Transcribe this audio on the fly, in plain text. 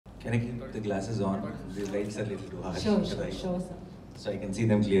Can I keep the glasses on? The lights are a little too harsh. Sure, right? sure, sir. So I can see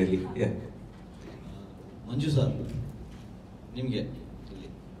them clearly. Yeah. Manju sir, ನಿಮಗೆ ಇಲ್ಲಿ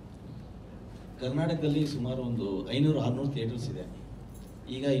ಕರ್ನಾಟಕದಲ್ಲಿ ಸುಮಾರು ಒಂದು 500-600 theatres ಇದೆ.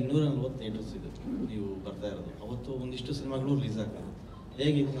 ಈಗ 240 theatres ಇದೆ ನೀವು ಬರ್ತಾ ಇರೋದು. ಅವತ್ತು ಒಂದಿಷ್ಟು ಸಿನಿಮಾಗಳು ರಿಲೀಸ್ ಆಗ್ತದೆ.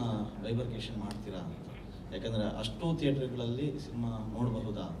 ಹೇಗೆ ಇದನ್ನ ಬೈಬರ್ಕೇಷನ್ ಮಾಡ್ತೀರಾ ಅಂತ? ಯಾಕಂದರೆ ಅಷ್ಟು ಥಿಯೇಟರ್ಗಳಲ್ಲಿ ಸಿನಿಮಾ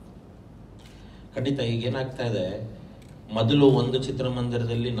ನೋಡಬಹುದಾ? ಖಂಡಿತ. ಈಗ ಏನಾಗ್ತಾ ಇದೆ, ಮೊದಲು ಒಂದು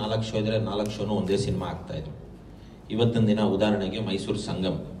ಚಿತ್ರಮಂದಿರದಲ್ಲಿ 4 ಶೋ ಇದ್ದರೆ 4 ಶೋನು ಒಂದೇ ಸಿನಿಮಾ ಆಗ್ತಾ ಇದ್ರು. ಇವತ್ತಿನ ದಿನ ಉದಾಹರಣೆಗೆ ಮೈಸೂರು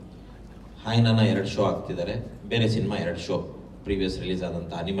ಸಂಗಮ್ ಹಾಯ್ನಾನ 2 ಶೋ ಆಗ್ತಿದ್ದಾರೆ, ಬೇರೆ ಸಿನಿಮಾ 2 ಶೋ ಪ್ರೀವಿಯಸ್ ರಿಲೀಸ್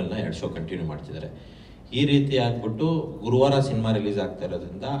ಆದಂಥ ಅನಿಮಲ್ನ 2 ಶೋ ಕಂಟಿನ್ಯೂ ಮಾಡ್ತಿದ್ದಾರೆ. ಈ ರೀತಿ ಆಗ್ಬಿಟ್ಟು ಗುರುವಾರ ಸಿನಿಮಾ ರಿಲೀಸ್ ಆಗ್ತಾ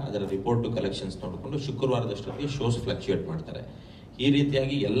ಇರೋದ್ರಿಂದ ಅದರ ರಿಪೋರ್ಟ್ ಟು ಕಲೆಕ್ಷನ್ಸ್ ನೋಡಿಕೊಂಡು ಶುಕ್ರವಾರದಷ್ಟೊತ್ತಿಗೆ ಶೋಸ್ ಫ್ಲಕ್ಚುಯೇಟ್ ಮಾಡ್ತಾರೆ. ಈ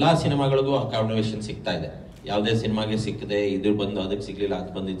ರೀತಿಯಾಗಿ ಎಲ್ಲ ಸಿನಿಮಾಗಳಿಗೂ ಅಕಾಮಡೇಷನ್ ಸಿಗ್ತಾ ಇದೆ. ಯಾವುದೇ ಸಿನಿಮಾಗೆ ಸಿಕ್ಕದೆ ಇದು ಬಂದು ಅದಕ್ಕೆ ಸಿಗಲಿಲ್ಲ,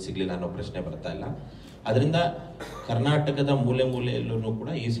 ಅದು ಬಂದು ಇದು ಸಿಗಲಿಲ್ಲ ಅನ್ನೋ ಪ್ರಶ್ನೆ ಬರ್ತಾ ಇಲ್ಲ. ಅದರಿಂದ ಕರ್ನಾಟಕದ ಮೂಲೆ ಮೂಲೆಯಲ್ಲೂ ಕೂಡ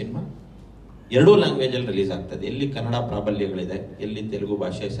ಈ ಸಿನಿಮಾ 2 ಲ್ಯಾಂಗ್ವೇಜಲ್ಲಿ ರಿಲೀಸ್ ಆಗ್ತದೆ. ಎಲ್ಲಿ ಕನ್ನಡ ಪ್ರಾಬಲ್ಯಗಳಿದೆ, ಎಲ್ಲಿ ತೆಲುಗು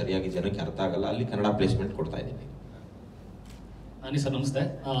ಭಾಷೆ ಸರಿಯಾಗಿ ಜನಕ್ಕೆ ಅರ್ಥ ಆಗಲ್ಲ, ಅಲ್ಲಿ ಕನ್ನಡ ಪ್ಲೇಸ್ಮೆಂಟ್ ಕೊಡ್ತಾ ಇದ್ದೀನಿ. ನಾನಿ ಸರ್ ನಮಸ್ತೆ.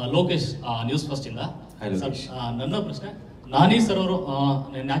 ಲೋಕೇಶ್, ನ್ಯೂಸ್ ಫಸ್ಟ್ ಇಂದ. ಲೋಕೇಶ್. ನನ್ನ ಪ್ರಶ್ನೆ, ನಾನಿ ಸರ್ ಅವರು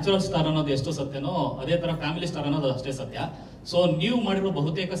ನ್ಯಾಚುರಲ್ ಸ್ಟಾರ್ ಅನ್ನೋದು ಎಷ್ಟು ಸತ್ಯನೋ ಅದೇ ತರ ಫ್ಯಾಮಿಲಿ ಸ್ಟಾರ್ ಅನ್ನೋದು ಅಷ್ಟೇ ಸತ್ಯ. ಸೊ ನೀವು ಮಾಡಿರೋ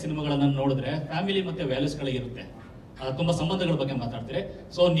ಬಹುತೇಕ ಸಿನಿಮಾಗಳನ್ನ ನೋಡಿದ್ರೆ ಫ್ಯಾಮಿಲಿ ಮತ್ತೆ ವ್ಯಾಲ್ಯೂಸ್ಗಳಿರುತ್ತೆ, ತುಂಬಾ ಸಂಬಂಧಗಳ ಬಗ್ಗೆ ಮಾತಾಡ್ತೀರಿ.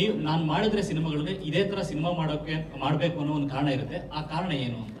 ಸೊ ನಾನು ಮಾಡಿದ್ರೆ ಸಿನಿಮಾಗಳಲ್ಲಿ ಇದೇ ತರ ಸಿನಿಮಾ ಮಾಡಬೇಕು ಅನ್ನೋ ಒಂದು ಕಾರಣ ಇರುತ್ತೆ. ಆ ಕಾರಣ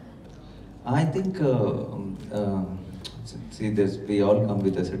ಏನು ಅಂತ? I think, see, we all come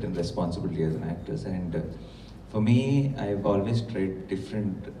with a certain responsibility as an actors, and for me, I've always tried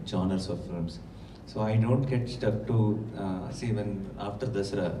different genres of films. So I don't get stuck to see when after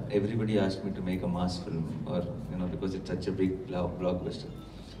Dasara, everybody asked me to make a mass film, or because it's such a big blockbuster.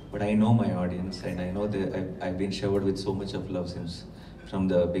 But I know my audience, and I know that I've been showered with so much of love since from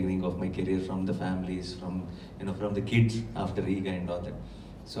the beginning of my career, from the families, from the kids after Riga and all that.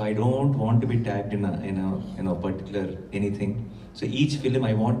 So I don't want to be tagged in a particular anything. So each film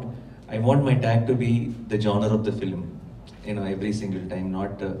I want my tag to be the genre of the film, every single time,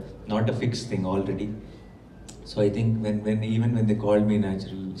 not a fixed thing already. So I think when they called me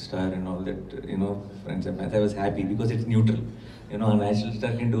natural star and all that, friends and fans, I was happy because it's neutral. A natural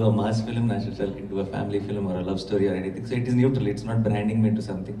star can do a mass film, natural star can do a family film or a love story or anything. So it is neutral. It's not branding me to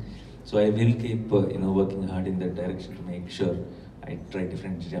something. So I will keep working hard in that direction to make sure I try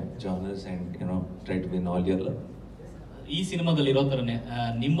different genres and try to win all your love. ಈ ಸಿನಿಮಾದಲ್ಲಿ ಇರೋ ತರನೇ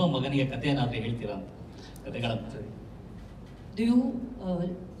ನಿಮ್ಮ ಮಗನಿಗೆ ಕತೆ ಏನಾದ್ರೂ ಹೇಳ್ತೀರಾ ಅಂತ? ಕತೆಗಳಂತ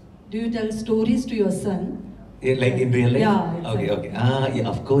Do you tell stories to your son? Yeah, like in real life? Yeah. Exactly. Okay. Yeah,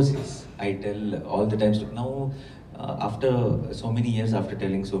 of course, yes. I tell all the time. Now, after so many years, after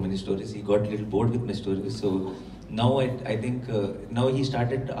telling so many stories, he got a little bored with my stories. So now I think now he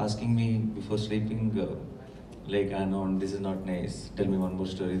started asking me before sleeping. No, this is not nice. Tell me one more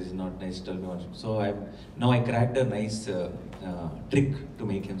story. This is not nice. Tell me one. So now I cracked a nice trick to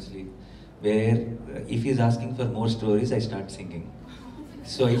make him sleep. Where if he's asking for more stories, I start singing.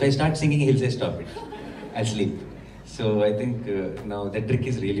 So if I start singing, he'll say stop it. I'll sleep. So I think now that trick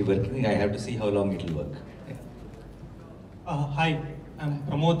is really working. I have to see how long it will work. Yeah. Hi, I'm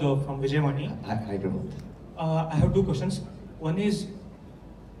Pramod from Vijayawani. Hi Pramod. I have 2 questions. One is,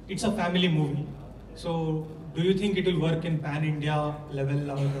 it's a family movie. So do you think it will work in pan-India level,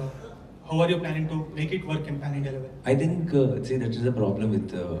 or how are you planning to make it work in pan-India level? I think, see, that is the problem with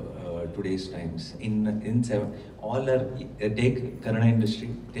today's times. All are, take Kannada industry,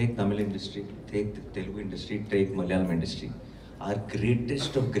 take Tamil industry, take Telugu industry, take Malayalam industry, are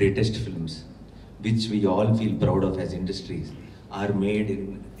greatest of greatest films, which we all feel proud of as industries, are made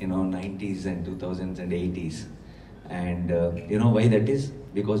in 90s and 2000s and 80s. And why that is?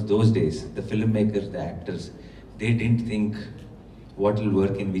 Because those days, the filmmakers, the actors, they didn't think what will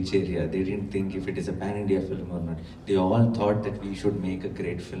work in which area. They didn't think if it is a pan-India film or not. They all thought that we should make a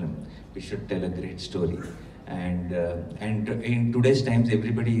great film. We should tell a great story. And in today's times,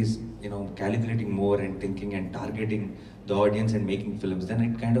 everybody is calculating more and thinking and targeting the audience and making films. Then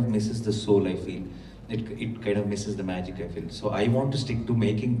it kind of misses the soul, I feel. It kind of misses the magic, I feel. So I want to stick to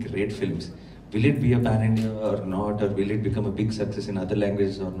making great films. Will it be a pan-India or not, or will it become a big success in other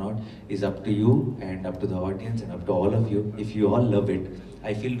languages or not, is up to you and up to the audience and up to all of you. If you all love it,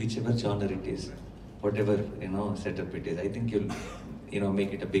 I feel whichever genre it is, whatever setup it is, I think you'll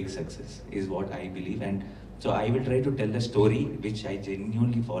make it a big success, is what I believe. And so I will try to tell a story which I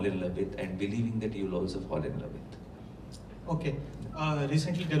genuinely fall in love with, and believing that you'll also fall in love with. Okay.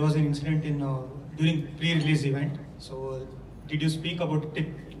 Recently there was an incident during pre-release event. So did you speak about it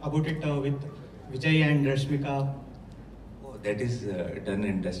with Vijay and Rashmika? Oh, that is done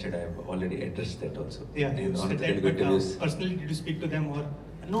and dusted. I have already addressed that also. Yeah, you on said the that, Telugu but interviews. personally, did you speak to them, or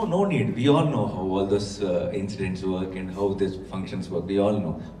No need. We all know how all those incidents work and how these functions work. We all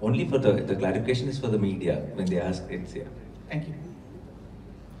know. Only for the clarification is for the media when they ask it's yeah. Thank you.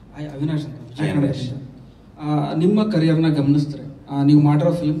 Avinash ಅಂತ Hi, Avinash. ನಿಮ್ಮ ಕರಿಯರ್ನ ಗಮನಿಸಿದ್ರೆ ನೀವು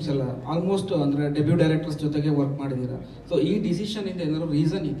ಮಾಡಿರೋ films ಎಲ್ಲ almost ಅಂದರೆ debut directors ಜೊತೆಗೆ work ಮಾಡಿದ್ದೀರಾ. So ಈ ಡಿಸಿಷನ್ ಇಂದ ಏನಾದ್ರು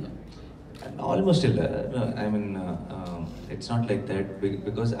ರೀಸನ್ ಇದೆಯಾ? Almost still. I mean, it's not like that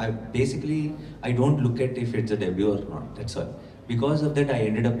because I don't look at if it's a debut or not. That's all. Because of that, I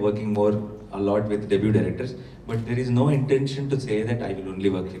ended up working a lot with debut directors. But there is no intention to say that I will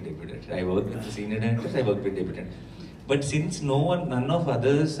only work with debut directors. I work with the senior directors. I work with debutant. But since none of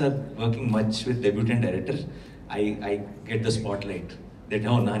others are working much with debutant directors, I get the spotlight. That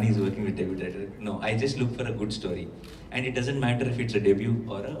how Nani is working with debut director. No, I just look for a good story. And it doesn't matter if it's a debut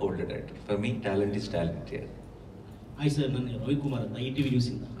or an older director. For me, talent is talent here. Hi sir, ನಾನು ರವಿಕುಮಾರ್ ಅಂತ ITV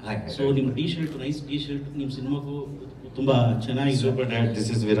ನ್ಯೂಸಿಂದ. So ನಿಮ್ಮ T shirt nice T shirt, ನಿಮ್ಮ ಸಿನಿಮಾಗೂ ತುಂಬಾ ಚೆನ್ನಾಗಿದೆ. Super Dad, this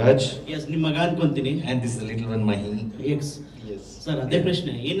is Viraj. S, ನಿಮ್ಮ ಮಗ ಅನ್ಕೊಂತೀನಿ. And this is the little one Mahi. X. Yes. Sir, ಅದೇ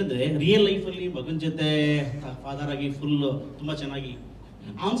ಪ್ರಶ್ನೆ ಏನಂದ್ರೆ, ರಿಯಲ್ ಲೈಫಲ್ಲಿ ಮಗನ ಜೊತೆ ಫಾದರ್ ಆಗಿ ಫುಲ್ ತುಂಬಾ ಚೆನ್ನಾಗಿ,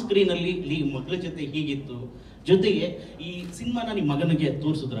 ಆನ್ ಸ್ಕ್ರೀನ್ ಅಲ್ಲಿ ಮಗಳ ಜೊತೆ ಹೀಗಿತ್ತು, ಜೊತೆಗೆ ಈ ಸಿನಿಮಾನ ನಿಮ್ಮ ಮಗನಿಗೆ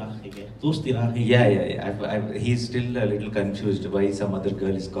ತೋರಿಸಿದ್ರಾ? ಹೇಗೆ ತೋರಿಸ್ತೀರಾ? Yeah. He's still a little confused why some other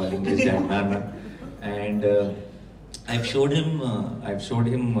girl is calling his dad Nana. And I've showed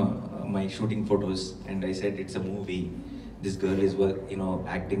him my shooting photos, and I said it's a movie. This girl is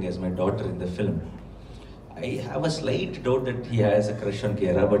acting as my daughter in the film. I have a slight doubt that he has a crush on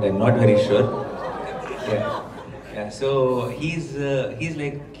Kiara, but I'm not very sure. Yeah. So he's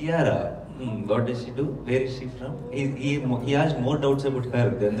like, Kiara, what does she do? Where is she from? He has more doubts about her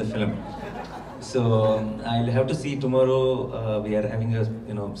than the film. So I'll have to see tomorrow. We are having a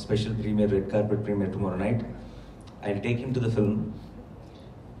special premiere, red carpet premiere tomorrow night. I'll take him to the film.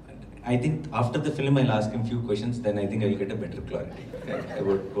 I think after the film I'll ask him few questions. Then I think I'll get a better clarity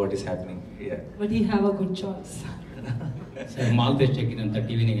about what is happening. Yeah. But he have a good choice. Sir, Maltesh check-in ಅಂತ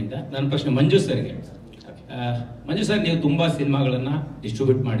ಟಿವಿನಿಂದ. ನನ್ನ ಪ್ರಶ್ನೆ ಮಂಜು ಸರ್ಗೆ. ಮಂಜು sir, ನೀವು ತುಂಬಾ ಸಿನಿಮಾಗಳನ್ನ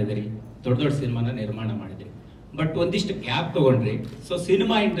distribute ಮಾಡಿದಿರಿ, ದೊಡ್ಡ ಸಿನಿಮಾನ ನಿರ್ಮಾಣ ಮಾಡಿದಿರಿ. ಬಟ್ ಒಂದಿಷ್ಟು ಗ್ಯಾಪ್ ತಗೊಂಡ್ರಿ. ಸೊ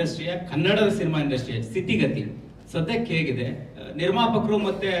ಸಿನಿಮಾ ಇಂಡಸ್ಟ್ರಿಯ, ಕನ್ನಡದ ಸಿನಿಮಾ ಇಂಡಸ್ಟ್ರಿಯ ಸ್ಥಿತಿಗತಿ ಸದ್ಯಕ್ಕೆ ಹೇಗಿದೆ? ನಿರ್ಮಾಪಕರು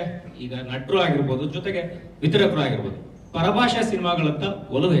ಮತ್ತೆ ಈಗ ನಟರು ಆಗಿರ್ಬೋದು, ಜೊತೆಗೆ ವಿತರಕರು ಆಗಿರ್ಬೋದು, ಪರಭಾಷಾ ಸಿನಿಮಾಗಳತ್ತ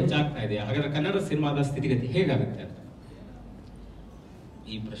ಒಲವು ಹೆಚ್ಚಾಗ್ತಾ ಇದೆ. ಹಾಗಾದ್ರೆ ಕನ್ನಡ ಸಿನಿಮಾದ ಸ್ಥಿತಿಗತಿ ಹೇಗಾಗುತ್ತೆ ಅಂತ?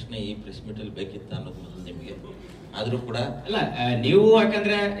 ಈ ಪ್ರಶ್ನೆ ಈ ಪ್ರೆಸ್ ಮೀಟ್ ಅಲ್ಲಿ ಬೇಕಿತ್ತ ಅನ್ನೋದು ಮೊದಲು ನಿಮಗೆ. ಆದ್ರೂ ಕೂಡ ಅಲ್ಲ, ನೀವು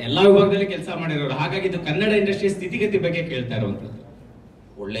ಯಾಕಂದ್ರೆ ಎಲ್ಲಾ ವಿಭಾಗದಲ್ಲಿ ಕೆಲಸ ಮಾಡಿರೋರು, ಹಾಗಾಗಿ ಇದು ಕನ್ನಡ ಇಂಡಸ್ಟ್ರಿಯ ಸ್ಥಿತಿಗತಿ ಬಗ್ಗೆ ಕೇಳ್ತಾ ಇರುವಂತದ್ದು.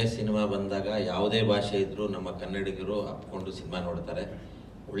 ಒಳ್ಳೆ ಸಿನಿಮಾ ಬಂದಾಗ ಯಾವುದೇ ಭಾಷೆ ಇದ್ರೂ ನಮ್ಮ ಕನ್ನಡಿಗರು ಅಪ್ಕೊಂಡು ಸಿನಿಮಾ ನೋಡ್ತಾರೆ.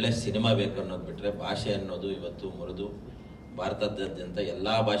 ಒಳ್ಳೆ ಸಿನಿಮಾ ಬೇಕು ಅನ್ನೋದು ಬಿಟ್ರೆ ಭಾಷೆ ಅನ್ನೋದು ಇವತ್ತು ಮುರಿದು ಭಾರತದಾದ್ಯಂತ ಎಲ್ಲ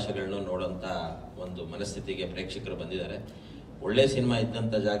ಭಾಷೆಗಳನ್ನು ನೋಡೋಂಥ ಒಂದು ಮನಸ್ಥಿತಿಗೆ ಪ್ರೇಕ್ಷಕರು ಬಂದಿದ್ದಾರೆ. ಒಳ್ಳೆ ಸಿನಿಮಾ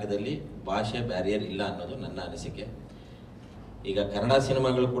ಇದ್ದಂಥ ಜಾಗದಲ್ಲಿ ಭಾಷೆ ಬ್ಯಾರಿಯರ್ ಇಲ್ಲ ಅನ್ನೋದು ನನ್ನ ಅನಿಸಿಕೆ. ಈಗ ಕನ್ನಡ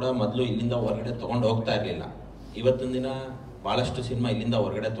ಸಿನಿಮಾಗಳು ಕೂಡ ಮೊದಲು ಇಲ್ಲಿಂದ ಹೊರಗಡೆ ತೊಗೊಂಡು ಹೋಗ್ತಾ ಇರಲಿಲ್ಲ. ಇವತ್ತಿನ ದಿನ ಭಾಳಷ್ಟು ಸಿನಿಮಾ ಇಲ್ಲಿಂದ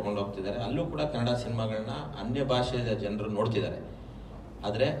ಹೊರಗಡೆ ತೊಗೊಂಡು ಹೋಗ್ತಿದ್ದಾರೆ. ಅಲ್ಲೂ ಕೂಡ ಕನ್ನಡ ಸಿನಿಮಾಗಳನ್ನ ಅನ್ಯ ಭಾಷೆಯ ಜನರು ನೋಡ್ತಿದ್ದಾರೆ.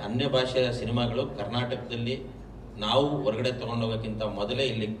 ಆದರೆ ಅನ್ಯ ಭಾಷೆಯ ಸಿನಿಮಾಗಳು ಕರ್ನಾಟಕದಲ್ಲಿ ನಾವು ಹೊರಗಡೆ ತೊಗೊಂಡೋಗೋಕ್ಕಿಂತ ಮೊದಲೇ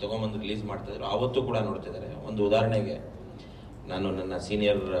ಇಲ್ಲಿಗೆ ತೊಗೊಂಬಂದು ರಿಲೀಸ್ ಮಾಡ್ತಾಯಿದ್ರು. ಆವತ್ತೂ ಕೂಡ ನೋಡ್ತಿದ್ದಾರೆ. ಒಂದು ಉದಾಹರಣೆಗೆ ನಾನು ನನ್ನ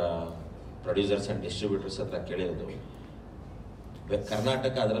ಸೀನಿಯರ್ ಪ್ರೊಡ್ಯೂಸರ್ಸ್ ಆ್ಯಂಡ್ ಡಿಸ್ಟ್ರಿಬ್ಯೂಟರ್ಸ್ ಹತ್ರ ಕೇಳಿರೋದು,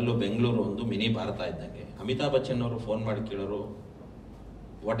 ಕರ್ನಾಟಕ ಅದರಲ್ಲೂ ಬೆಂಗಳೂರು ಒಂದು ಮಿನಿ ಭಾರತ ಇದ್ದಂಗೆ. ಅಮಿತಾಬ್ ಬಚ್ಚನ್ ಅವರು ಫೋನ್ ಮಾಡಿ ಕೇಳೋರು,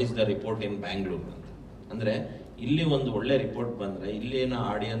 what is the report in Bangalore ಅಂತ. ಅಂದರೆ ಇಲ್ಲಿ ಒಂದು ಒಳ್ಳೆ ರಿಪೋರ್ಟ್ ಬಂದರೆ ಇಲ್ಲಿನ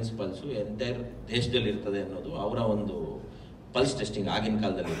ಆಡಿಯನ್ಸ್ ಪಲ್ಸು ಎಂಟೈರ್ ದೇಶದಲ್ಲಿ ಇರ್ತದೆ ಅನ್ನೋದು ಅವರ ಒಂದು ಪಲ್ಸ್ ಟೆಸ್ಟಿಂಗ್ ಆಗಿನ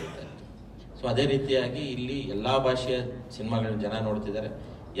ಕಾಲದಲ್ಲಿ ಇರುತ್ತೆ. ಸೊ ಅದೇ ರೀತಿಯಾಗಿ ಇಲ್ಲಿ ಎಲ್ಲ ಭಾಷೆಯ ಸಿನಿಮಾಗಳನ್ನ ಜನ ನೋಡ್ತಿದ್ದಾರೆ.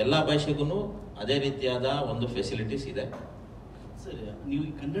 ಎಲ್ಲ ಭಾಷೆಗೂ ಅದೇ ರೀತಿಯಾದ ಒಂದು ಫೆಸಿಲಿಟೀಸ್ ಇದೆ. ಸರ್, ನೀವು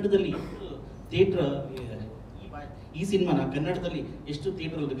ಕನ್ನಡದಲ್ಲಿ ಥಿಯೇಟರ್ ಈ ಸಿನಿಮಾನ ಕನ್ನಡದಲ್ಲಿ ಎಷ್ಟು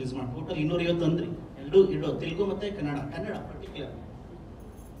ಥಿಯೇಟರ್ ರಿಲೀಸ್ ಮಾಡಿ? ಟೋಟಲ್ 250 ಅಂದ್ರಿ. ಎರಡು ತೆಲುಗು ಮತ್ತೆ ಕನ್ನಡ ಪರ್ಟಿಕ್ಯುಲರ್.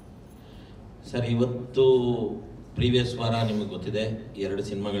 ಸರ್, ಇವತ್ತು ಪ್ರೀವಿಯಸ್ ವಾರ ನಿಮಗೆ ಗೊತ್ತಿದೆ 2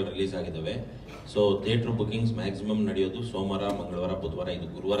 ಸಿನಿಮಾಗಳು ರಿಲೀಸ್ ಆಗಿದ್ದಾವೆ. ಸೊ ಥಿಯೇಟ್ರ್ ಬುಕಿಂಗ್ಸ್ ಮ್ಯಾಕ್ಸಿಮಮ್ ನಡೆಯೋದು ಸೋಮವಾರ, ಮಂಗಳವಾರ, ಬುಧವಾರ, ಇದು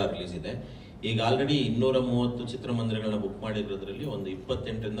ಗುರುವಾರ ರಿಲೀಸ್ ಇದೆ. ಈಗ ಆಲ್ರೆಡಿ 230 ಚಿತ್ರಮಂದಿರಗಳನ್ನ ಬುಕ್ ಮಾಡಿರೋದ್ರಲ್ಲಿ ಒಂದು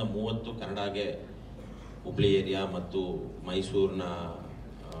 28ರಿಂದ 30 ಕನ್ನಡಗೆ ಹುಬ್ಳಿ ಏರಿಯಾ ಮತ್ತು ಮೈಸೂರಿನ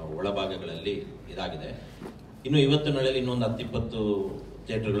ಒಳಭಾಗಗಳಲ್ಲಿ ಇದಾಗಿದೆ. ಇನ್ನು ಇವತ್ತು ನಾಳೆಯಲ್ಲಿ ಇನ್ನೊಂದು 10-20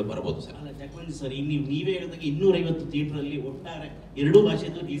 ಥಿಯೇಟರ್ಗಳು ಬರ್ಬೋದು ಸರ್. ಅಲ್ಲ ಜಗವಂತ್ ಸರ್, ಈಗ ನೀವೇ ಹೇಳಿದಾಗ 250 ಥಿಯೇಟರ್ ಅಲ್ಲಿ ಒಟ್ಟಾರೆ 2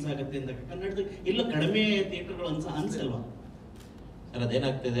 ಭಾಷೆದು ರಿಲೀಸ್ ಆಗುತ್ತೆ ಅಂತ ಕನ್ನಡದ ಎಲ್ಲ ಕಡಿಮೆ ಥಿಯೇಟರ್ಗಳು ಅನ್ಸಲ್ವಾ ಸರ್?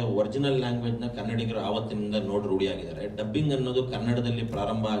 ಅದೇನಾಗ್ತಿದೆ, ಒರಿಜಿನಲ್ ಲ್ಯಾಂಗ್ವೇಜ್ನ ಕನ್ನಡಿಗರು ಆವತ್ತಿನಿಂದ ನೋಡಿ ರೂಢಿಯಾಗಿದ್ದಾರೆ. ಡಬ್ಬಿಂಗ್ ಅನ್ನೋದು ಕನ್ನಡದಲ್ಲಿ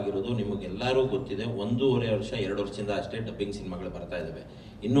ಪ್ರಾರಂಭ ಆಗಿರೋದು ನಿಮಗೆಲ್ಲರೂ ಗೊತ್ತಿದೆ. 1.5 ವರ್ಷ 2 ವರ್ಷದಿಂದ ಅಷ್ಟೇ ಡಬ್ಬಿಂಗ್ ಸಿನಿಮಾಗಳು ಬರ್ತಾ ಇದ್ದಾವೆ.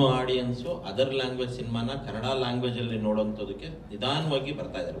 ಇನ್ನೂ ಆಡಿಯನ್ಸು ಅದರ್ ಲ್ಯಾಂಗ್ವೇಜ್ ಸಿನಿಮಾನ ಕನ್ನಡ ಲ್ಯಾಂಗ್ವೇಜಲ್ಲಿ ನೋಡೋಂಥದಕ್ಕೆ ನಿಧಾನವಾಗಿ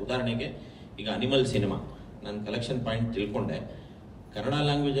ಬರ್ತಾ ಇದ್ದಾರೆ. ಉದಾಹರಣೆಗೆ ಈಗ ಅನಿಮಲ್ ಸಿನಿಮಾ ನಾನು ಕಲೆಕ್ಷನ್ ಪಾಯಿಂಟ್ ತಿಳ್ಕೊಂಡೆ. ಕನ್ನಡ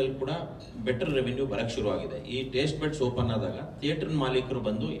ಲ್ಯಾಂಗ್ವೇಜಲ್ಲಿ ಕೂಡ ಬೆಟರ್ ರೆವೆನ್ಯೂ ಬರಕ್ಕೆ ಶುರುವಾಗಿದೆ. ಈ ಟೇಸ್ಟ್ ಬೆಡ್ಸ್ ಓಪನ್ ಆದಾಗ ಥಿಯೇಟರ್ ಮಾಲೀಕರು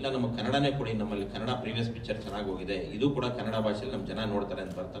ಬಂದು ಇಲ್ಲ ನಮಗೆ ಕನ್ನಡನೇ ಕೊಡಿ, ನಮ್ಮಲ್ಲಿ ಕನ್ನಡ ಪ್ರೀವಿಯಸ್ ಪಿಕ್ಚರ್ ಚೆನ್ನಾಗಿ ಹೋಗಿದೆ, ಇದು ಕೂಡ ಕನ್ನಡ ಭಾಷೆಯಲ್ಲಿ ನಮ್ಮ ಜನ ನೋಡ್ತಾರೆ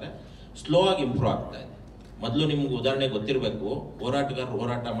ಅಂತ ಬರ್ತಾರೆ. ಸ್ಲೋ ಆಗಿ ಇಂಪ್ರೂವ್ ಆಗ್ತಾ ಇದೆ. ಮೊದಲು ನಿಮ್ಗೆ ಉದಾಹರಣೆ ಗೊತ್ತಿರಬೇಕು, ಹೋರಾಟಗಾರರು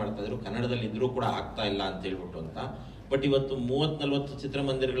ಹೋರಾಟ ಮಾಡ್ತಾ ಇದ್ರು ಕನ್ನಡದಲ್ಲಿ ಇದ್ರೂ ಕೂಡ ಆಗ್ತಾ ಇಲ್ಲ ಅಂತ ಹೇಳ್ಬಿಟ್ಟು ಅಂತ. ಬಟ್ ಇವತ್ತು 30-40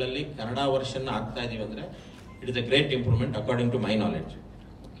 ಚಿತ್ರಮಂದಿರಗಳಲ್ಲಿ ಕನ್ನಡ ವರ್ಷನ್ ಆಗ್ತಾ ಇದೀವಿ ಅಂದ್ರೆ it is a great improvement according to my knowledge.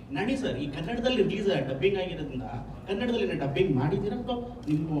 Nani sir, ಈ ಕನ್ನಡದಲ್ಲಿ ರಿಲೀಸ್ ಡಬ್ಬಿಂಗ್ ಆಗಿರೋದ್ರಿಂದ ಕನ್ನಡದಲ್ಲಿ ಡಬ್ಬಿಂಗ್ ಮಾಡಿದ್ದೀರಾ ಅಥವಾ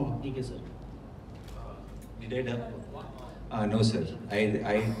ನಿಮ್ಮ ಹೀಗೆ sir? Did I dub? No sir,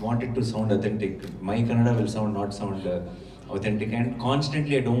 I wanted to sound authentic. My Kannada will not sound authentic, and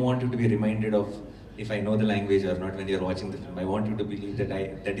constantly I don't want you to be reminded of if I know the language or not when you're watching the film. I want you to believe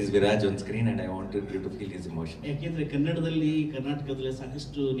that is Viraj on screen, and I wanted you to feel his emotion. ಯಾಕೆಂದ್ರೆ ಕನ್ನಡದಲ್ಲಿ ಕರ್ನಾಟಕದಲ್ಲಿ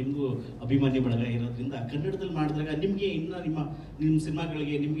ಸಾಕಷ್ಟು ನಿಮಗೂ ಅಭಿಮಾನಿ ಬಳಗ ಇರೋದ್ರಿಂದ ಕನ್ನಡದಲ್ಲಿ ಮಾಡಿದಾಗ ನಿಮಗೆ ಇನ್ನ ನಿಮ್ಮ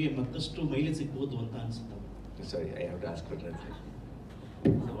ಸಿನಿಮಾಗಳಿಗೆ ನಿಮಗೆ ಮತ್ತಷ್ಟು ಮೈಲೇಜ್ ಸಿಗ್ಬೋದು ಅಂತ ಅನ್ಸುತ್ತೆ. Sorry, I have to ask for translation.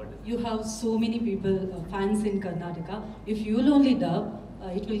 You have so many people, fans in Karnataka. If you'll only dub,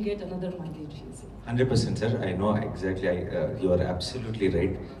 it will get another mileage. 100% sir, I know exactly. You are absolutely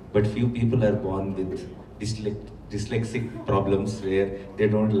right. But few people are born with dyslexic problems where they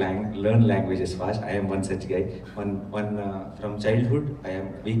don't learn languages fast. I am one such guy. From childhood, I am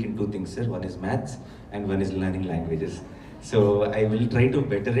weak in two things, sir. One is maths and one is learning languages. So I will try to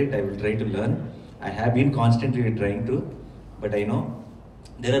better it. I will try to learn. I have been constantly trying to, but I know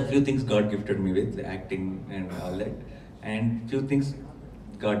there are few things God gifted me with, acting and all that, and few things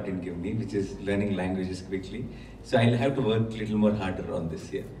God didn't give me, which is learning languages quickly. So I'll have to work little more harder on this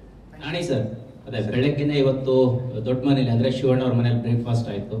year. Nani sir, ಅದೇ ಬೆಳಗ್ಗೆನೆ ಇವತ್ತು ದೊಡ್ಡ ಮನೇಲಿ ಅಂದ್ರೆ ಶಿವಣ್ಣ ಅವ್ರ ಮನೇಲಿ breakfast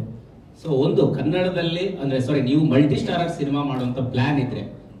ಆಯ್ತು. So ಒಂದು ಕನ್ನಡದಲ್ಲಿ ಅಂದ್ರೆ ನೀವು ಮಲ್ಟಿ ಸ್ಟಾರರ್ ಸಿನಿಮಾ ಮಾಡುವಂತ ಪ್ಲಾನ್ ಇದ್ರೆ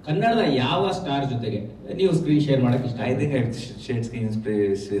ಕನ್ನಡದ ಯಾವ ಸ್ಟಾರ್ ಜೊತೆಗೆ ನೀವು ಸ್ಕ್ರೀನ್ ಶೇರ್ ಮಾಡಕ್ಕೆ ಇಷ್ಟ? I think I've shared screen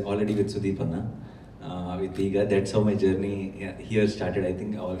space already with Sudeepanna, with Iga. That's how my journey here started. I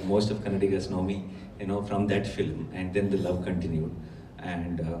think most of Kannadigas know me, from that film, and then the love continued.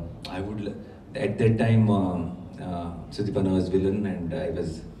 And I would, at that time, Sudeepanna was villain, and I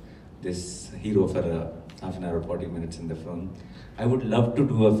was this hero for half an hour, 40 minutes in the film. I would love to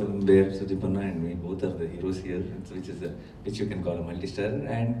do a film where Sudeepanna and me both are the heroes here, which you can call a multi-star.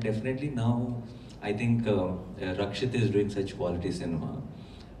 And definitely now, I think Rakshit is doing such quality cinema,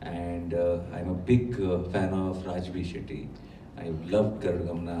 and I'm a big fan of Rajbir Shetty. I loved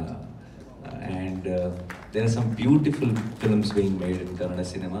Garudagamna, and there are some beautiful films being made in Kannada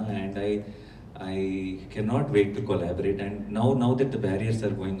cinema, and I cannot wait to collaborate. And now that the barriers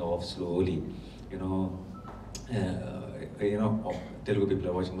are going off slowly, Telugu people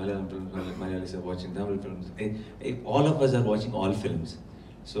are watching Malayalam films, Malayalis are watching Tamil films. All of us are watching all films.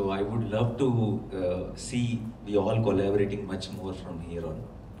 So I would love to see we all collaborating much more from here on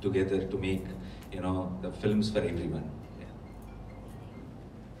together to make the films for everyone. Yeah.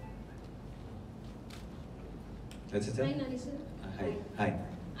 That's it, sir? Hi, Nani sir. Hi.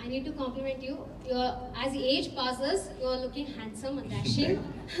 I need to compliment you. As age passes, you are looking handsome and dashing.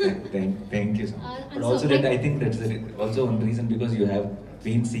 Thank you so much. But so also that I think that's also one reason, because you have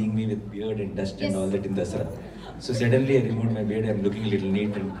been seeing me with beard and dust and all that in Dasara. So suddenly I removed my beard. I'm looking a little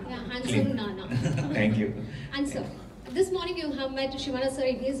neat and clean. Handsome Nana. Thank you. And sir, this morning you have met Shivana sir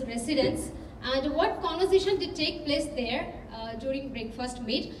in his residence. And what conversation did take place there during breakfast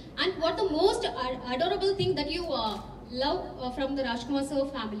meet? And what the most adorable thing that you love from the Rajkumar sir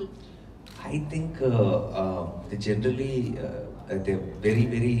family? I think generally they're very,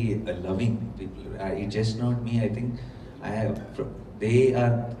 very loving people. It's just not me. I think they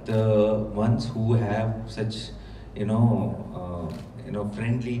are the ones who have such,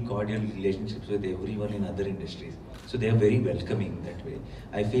 friendly, cordial relationships with everyone in other industries. So they are very welcoming that way.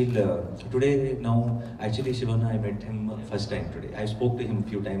 I feel today, now, actually Shivana, I met him first time today. I spoke to him a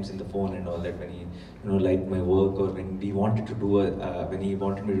few times in the phone and all that when he, liked my work, or when we wanted to do when he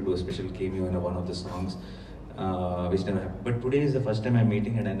wanted me to do a special cameo in one of the songs, which never happened. But today is the first time I'm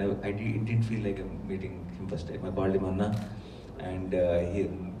meeting, and it didn't feel like I'm meeting him first time. I called him Anna, and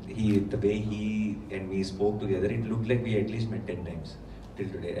the way he and me spoke together, it looked like we at least met 10 times till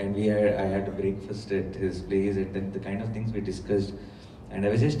today. And I had a breakfast at his place, and then the kind of things we discussed. And I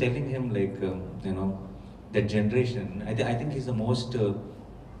was just telling him, like, that generation, I think he's the most,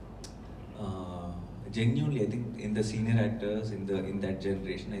 genuinely, I think in the senior actors in that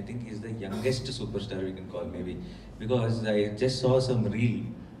generation, I think he's the youngest superstar we can call, maybe. Because I just saw some reel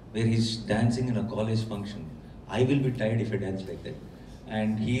where he's dancing in a college function. I will be tired if I dance like that.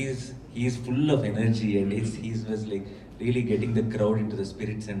 And he's full of energy, and he was like really getting the crowd into the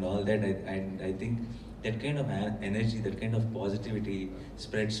spirits and all that. And I think that kind of energy, that kind of positivity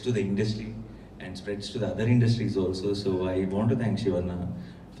spreads to the industry. and spreads to the other industries also. So I want to thank Shivanna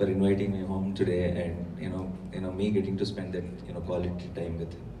for inviting me home today, and me getting to spend that quality time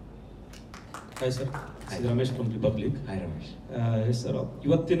with him. Hi sir, this is Ramesh from Republic. Hi Ramesh. Yes sir,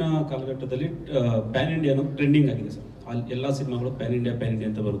 ಇವತ್ತಿನ ಕಾಲಘಟ್ಟದಲ್ಲಿ PAN India ಅನ್ನೋದು trending ಆಗಿದೆ sir. ಎಲ್ಲ ಸಿನಿಮಾಗಳು PAN India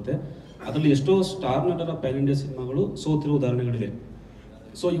ಅಂತ ಬರುತ್ತೆ. ಅದರಲ್ಲಿ ಎಷ್ಟೋ ಸ್ಟಾರ್ ನಟರ ಪ್ಯಾನ್ ಇಂಡಿಯಾ ಸಿನಿಮಾಗಳು ಸೋತಿರೋ ಉದಾಹರಣೆಗಳಿವೆ.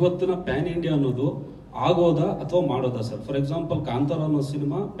 ಸೊ ಇವತ್ತಿನ ಪ್ಯಾನ್ ಇಂಡಿಯಾ ಅನ್ನೋದು ಆಗೋದಾ ಅಥವಾ ಮಾಡೋದಾ ಸರ್? ಫಾರ್ ಎಕ್ಸಾಂಪಲ್ ಕಾಂತಾರ ಅನ್ನೋ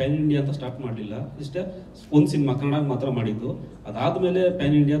ಸಿನಿಮಾ ಪ್ಯಾನ್ ಇಂಡಿಯಾ ಅಂತ ಸ್ಟಾರ್ಟ್ ಮಾಡಲಿಲ್ಲ, ಇಷ್ಟೇ ಒಂದು ಸಿನಿಮಾ ಕನ್ನಡ ಮಾತ್ರ ಮಾಡಿದ್ದು. ಅದಾದಮೇಲೆ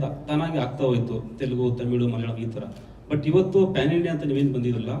ಪ್ಯಾನ್ ಇಂಡಿಯಾ ತಾನಾಗಿ ಆಗ್ತಾ ಹೋಯ್ತು, ತೆಲುಗು, ತಮಿಳು, ಮಲಯಾಳಂ ಈ ಥರ. ಬಟ್ ಇವತ್ತು ಪ್ಯಾನ್ ಇಂಡಿಯಾ ಅಂತ ನೀವೇನು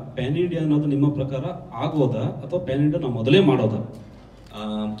ಬಂದಿರಲ್ಲ, ಪ್ಯಾನ್ ಇಂಡಿಯಾ ಅನ್ನೋದು ನಿಮ್ಮ ಪ್ರಕಾರ ಆಗೋದಾ ಅಥವಾ ಪ್ಯಾನ್ ಇಂಡಿಯಾ ನಾವು ಮೊದಲೇ ಮಾಡೋದಾ?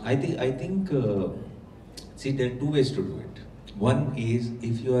 I think see, there are two ways to do it. One is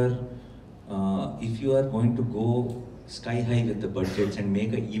if you are going to go sky high with the budgets and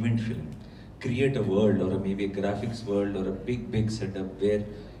make an event film, create a world or maybe a graphics world or a big setup where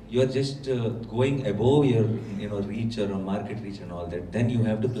you are just going above your reach or market reach and all that, then you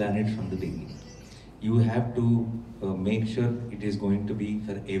have to plan it from the beginning. You have to make sure it is going to be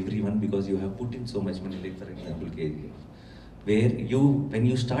for everyone, because you have put in so much money. Like for example KGF, where when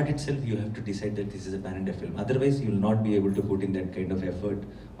you start itself, you have to decide that this is a pan-India film. Otherwise you will not be able to put in that kind of effort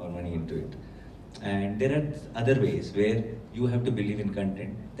or money into it. And there are other ways where you have to believe in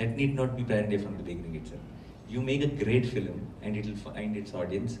content that need not be pan-India from the beginning itself. You make a great film and it will find its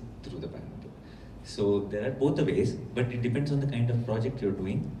audience through the pan-India. So there are both the ways, but it depends on the kind of project you're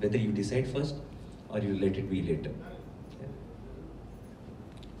doing, whether you decide first or you let it be later. Yeah.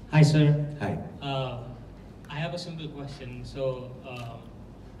 Hi sir. Hi. I have a simple question. So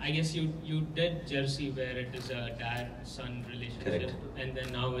I guess you did Jersey, where it is a dad-son relationship. Correct. And then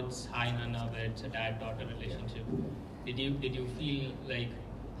now it's Hi Nana, where it's a dad-daughter relationship. Did you feel like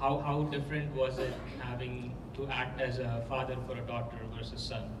how different was it having to act as a father for a daughter versus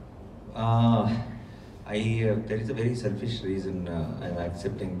son? There is a very selfish reason I'm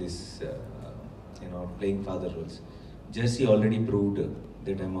accepting this, playing father roles. Jersey already proved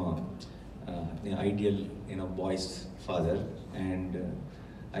that I'm the ideal, boy's father, and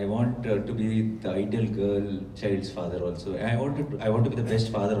I want to be the ideal child's father also. I want to be the best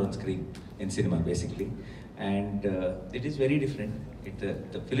father on screen in cinema, basically, and it is very different.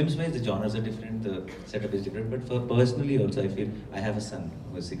 The films wise, the genres are different, the setup is different, but for personally also, I feel I have a son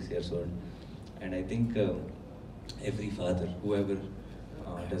who is 6 years old, and I think every father, whoever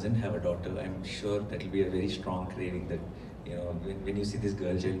doesn't have a daughter, I'm sure that will be a very strong craving that, when you see this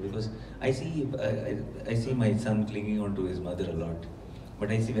girl child, because I see my son clinging on to his mother a lot, but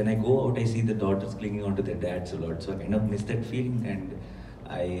when I go out, I see the daughters clinging on to their dads a lot, so I kind of miss that feeling, and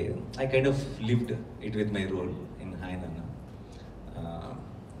I kind of lived it with my role in Hi Nana.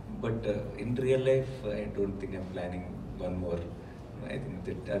 But in real life, I don't think I'm planning one more. I think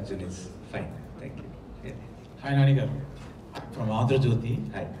that Arjun is fine. Thank you. Yeah. Hi Nanigar, from Andhra Jyoti.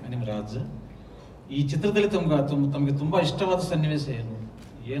 Hi. My name is Raj. ಈ ಚಿತ್ರದಲ್ಲಿ ತಮಗೆ ತುಂಬಾ ಇಷ್ಟವಾದ ಸನ್ನಿವೇಶ ಏನು?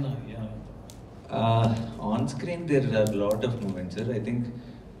 On screen there are a lot of moments, sir, I think,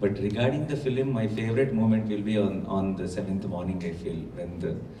 but regarding the film, my favorite moment will be on the 7th morning. I feel when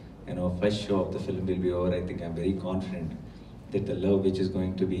the first show of the film will be over, I think I'm very confident that the love which is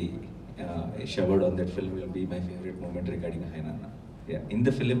going to be showered on that film will be my favorite moment regarding Hi Nana. Yeah, in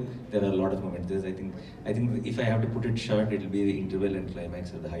the film there are a lot of moments. I think if I have to put it short, it will be the interval and climax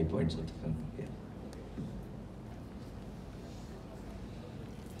are the high points of the film. Yeah.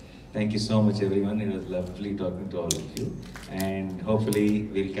 Thank you so much, everyone. It was lovely talking to all of you, and hopefully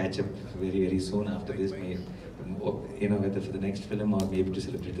we'll catch up very, very soon after this. Whether for the next film or maybe to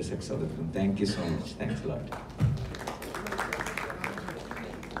celebrate the success of the film. Thank you so much. Thanks a lot.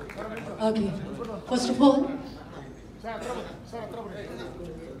 Okay. First of all,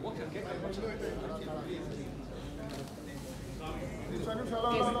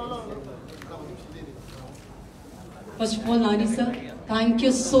 Nani sir, thank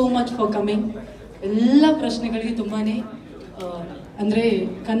you so much for coming. ಎಲ್ಲ ಪ್ರಶ್ನೆಗಳಿಗೆ ತುಂಬಾನೇ ಅಂದರೆ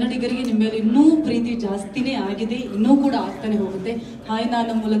ಕನ್ನಡಿಗರಿಗೆ ನಿಮ್ಮ ಮೇಲೆ ಇನ್ನೂ ಪ್ರೀತಿ ಜಾಸ್ತಿನೇ ಆಗಿದೆ, ಇನ್ನೂ ಕೂಡ ಆಗ್ತಾನೆ ಹೋಗುತ್ತೆ. ಹಾಯ್ ನಾನ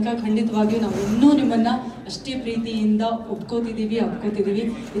ಮೂಲಕ ಖಂಡಿತವಾಗಿಯೂ ನಾವು ಇನ್ನೂ ನಿಮ್ಮನ್ನು ಅಷ್ಟೇ ಪ್ರೀತಿಯಿಂದ ಒಪ್ಕೋತಿದ್ದೀವಿ, ಅಪ್ಕೋತಿದ್ದೀವಿ.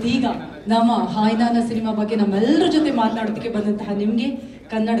 ಇದೀಗ ನಮ್ಮ ಹಾಯ್ ನಾನ ಸಿನಿಮಾ ಬಗ್ಗೆ ನಮ್ಮೆಲ್ಲರ ಜೊತೆ ಮಾತನಾಡೋದಕ್ಕೆ ಬಂದಂತಹ ನಿಮಗೆ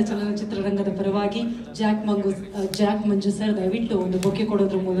ಕನ್ನಡ ಚಲನಚಿತ್ರರಂಗದ ಪರವಾಗಿ ಜಾಕ್ ಮಂಜು ಸರ್ ದಯವಿಟ್ಟು ಒಂದು ಬೊಕ್ಕೆ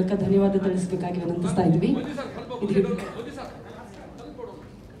ಕೊಡೋದ್ರ ಮೂಲಕ ಧನ್ಯವಾದ ತಿಳಿಸಬೇಕಾಗಿ ವಿನಂತಿಸ್ತಾ ಇದ್ವಿ.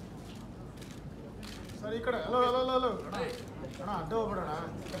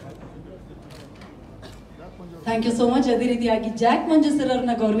 Thank you so much. ಅದೇ ರೀತಿಯಾಗಿ ಜಾಕ್ ಮಂಜು ಸರ್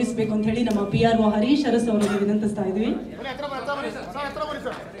ಅವ್ರನ್ನ ಗೌರವಿಸಬೇಕು ಅಂತ ಹೇಳಿ ನಮ್ಮ PRO ಹರೀಶ್ ಅರಸ್ ಅವರಿಗೆ ವಿನಂತಿಸ್ತಾ ಇದ್ವಿ.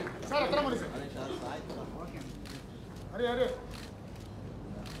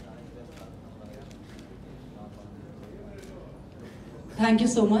 Thank you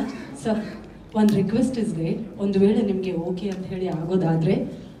so much sir. ಒಂದು ರಿಕ್ವೆಸ್ಟ್ ಇಸ್ ದೇ, ಒಂದು ವೇಳೆ ನಿಮಗೆ ಓಕೆ ಅಂತ ಹೇಳಿ ಆಗೋದಾದರೆ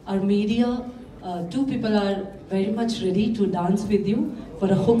our media, two people are very much ready to dance with you for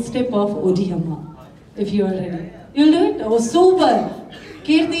a hook step of Odiyamma. If you are ready, you'll do it. Oh, super.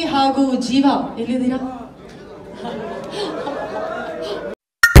 ಕೀರ್ತಿ ಹಾಗೂ ಜೀವ ಎಲ್ಲಿದ್ದೀರಾ?